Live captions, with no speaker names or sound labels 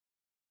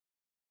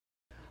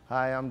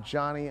Hi, I'm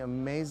Johnny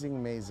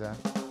Amazing Meza.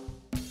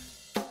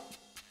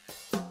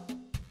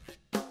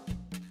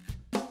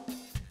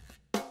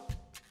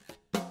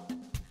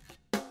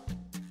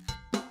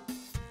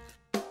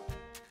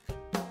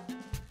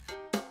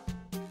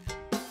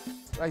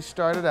 I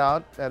started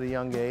out at a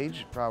young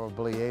age,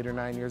 probably 8 or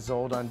 9 years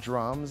old, on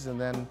drums, and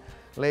then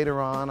later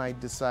on I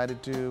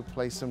decided to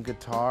play some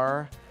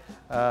guitar.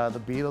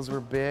 The Beatles were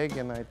big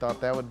and I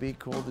thought that would be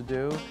cool to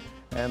do.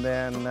 And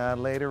then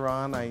later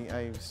on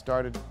I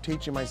started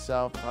teaching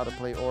myself how to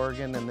play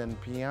organ and then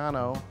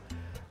piano.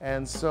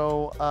 And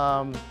so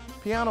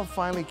piano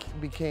finally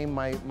became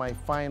my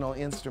final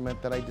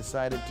instrument that I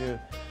decided to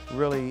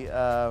really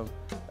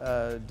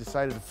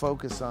decided to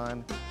focus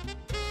on.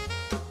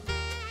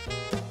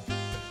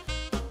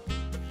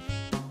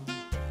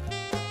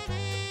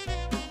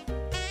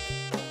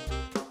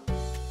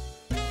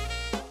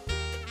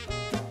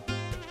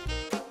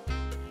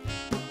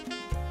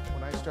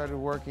 I started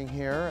working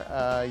here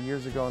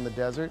years ago in the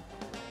desert.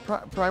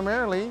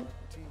 Primarily,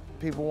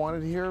 people wanted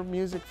to hear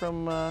music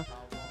from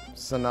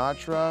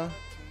Sinatra,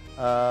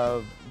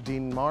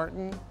 Dean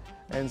Martin,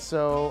 and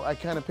so I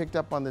kind of picked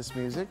up on this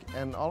music,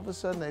 and all of a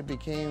sudden it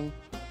became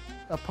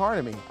a part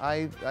of me.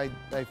 I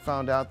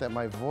found out that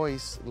my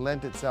voice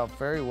lent itself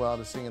very well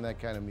to singing that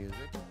kind of music.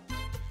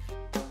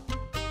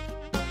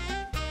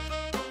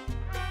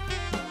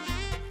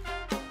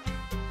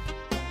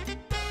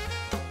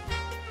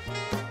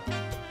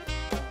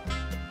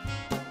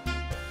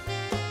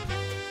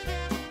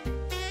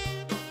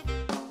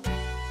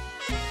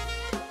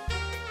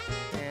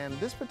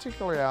 This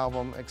particular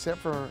album, except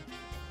for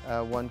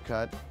one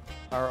cut,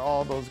 are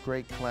all those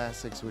great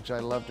classics which I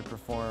love to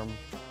perform,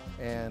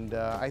 and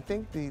I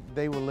think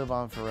they will live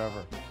on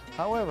forever.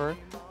 However,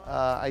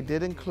 I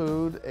did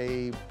include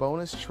a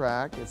bonus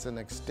track. It's an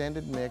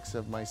extended mix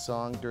of my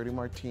song Dirty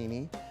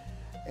Martini,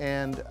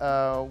 and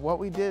what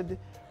we did,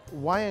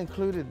 why I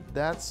included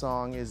that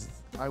song is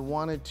I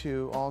wanted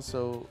to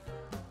also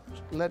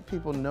let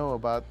people know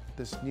about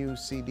this new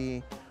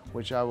CD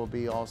which I will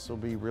also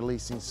be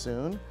releasing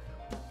soon.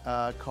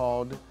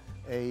 Called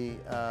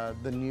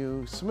The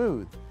New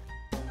Smooth.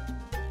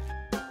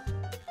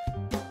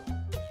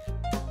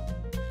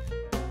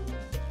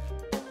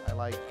 I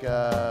like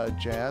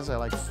jazz, I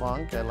like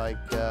funk, I like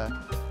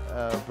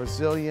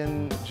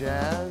Brazilian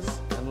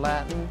jazz and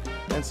Latin,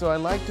 and so I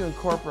like to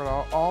incorporate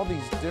all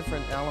these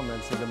different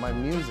elements into my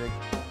music.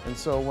 And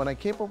so when I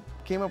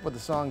came up with the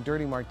song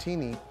Dirty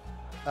Martini,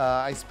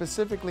 I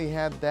specifically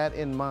had that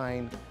in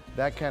mind,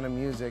 that kind of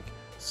music.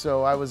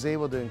 So I was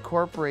able to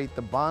incorporate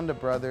the Banda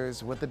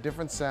Brothers with a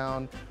different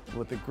sound,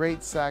 with the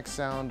great sax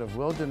sound of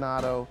Will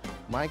Donato,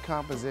 my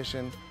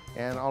composition,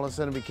 and all of a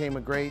sudden it became a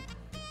great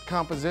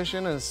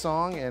composition and a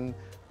song, and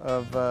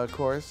of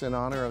course in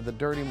honor of the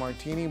Dirty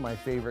Martini, my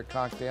favorite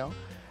cocktail.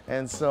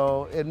 And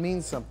so it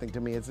means something to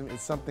me. It's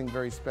something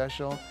very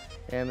special,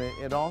 and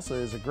it also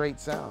is a great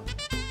sound.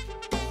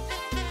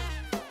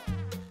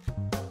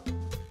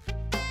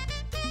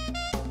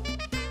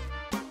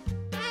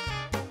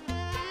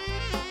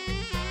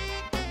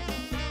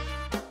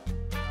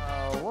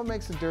 What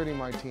makes a dirty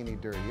martini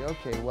dirty?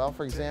 Okay, well,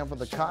 for example,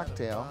 the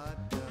cocktail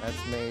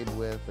that's made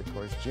with, of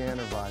course, gin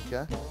or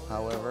vodka.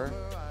 However,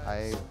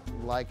 I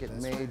like it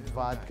made with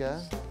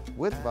vodka,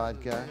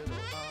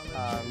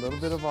 a little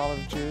bit of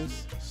olive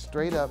juice,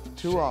 straight up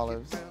 2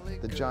 olives,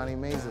 the Johnny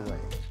Meza way.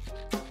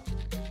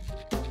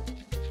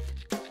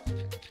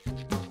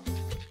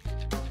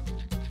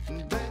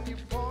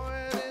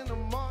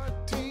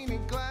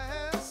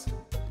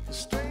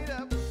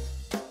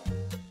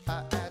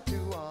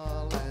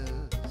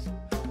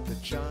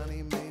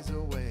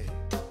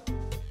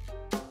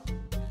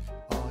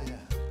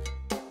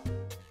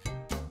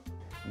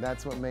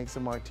 That's what makes a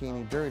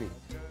martini dirty.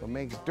 What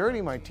makes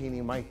dirty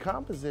martini, my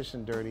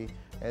composition dirty,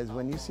 is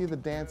when you see the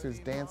dancers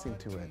dancing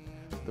to it.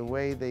 The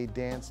way they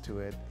dance to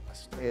it,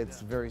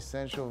 it's very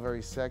sensual,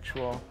 very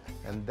sexual,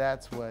 and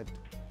that's what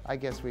I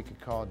guess we could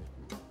call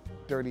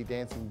dirty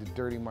dancing to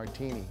dirty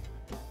martini.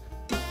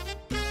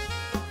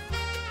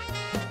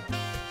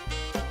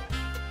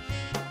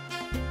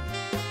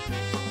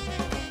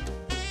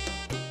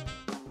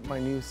 My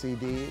new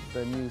CD,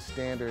 The New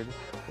Standard,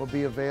 will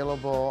be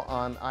available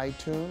on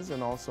iTunes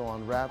and also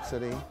on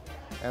Rhapsody.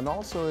 And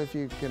also if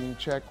you can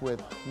check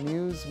with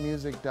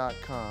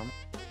musemusic.com.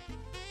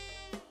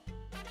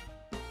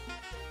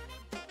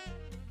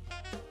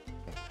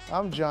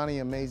 I'm Johnny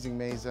Amazing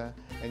Meza,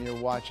 and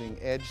you're watching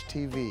Edge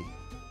TV.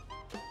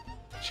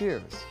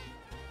 Cheers.